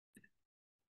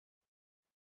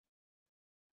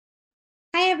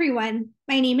everyone,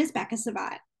 my name is Becca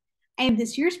Tsevat. I am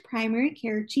this year's primary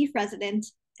care chief resident,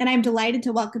 and I'm delighted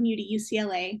to welcome you to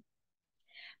UCLA.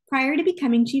 Prior to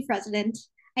becoming chief resident,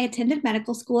 I attended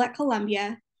medical school at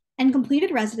Columbia and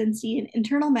completed residency in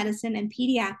internal medicine and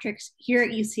pediatrics here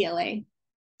at UCLA.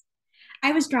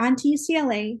 I was drawn to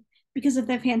UCLA because of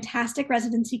the fantastic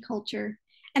residency culture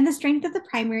and the strength of the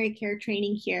primary care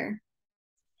training here.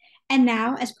 And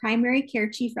now, as primary care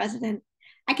chief resident,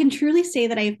 I can truly say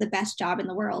that I have the best job in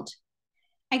the world.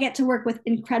 I get to work with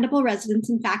incredible residents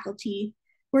and faculty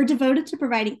who are devoted to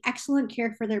providing excellent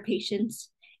care for their patients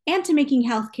and to making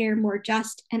healthcare more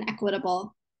just and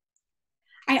equitable.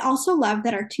 I also love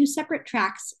that our two separate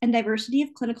tracks and diversity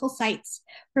of clinical sites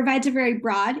provides a very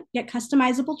broad yet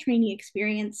customizable training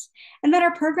experience, and that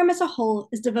our program as a whole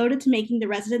is devoted to making the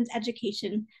resident's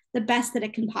education the best that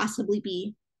it can possibly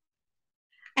be.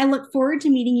 I look forward to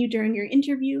meeting you during your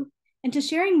interview and to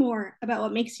sharing more about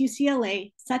what makes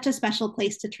UCLA such a special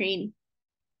place to train.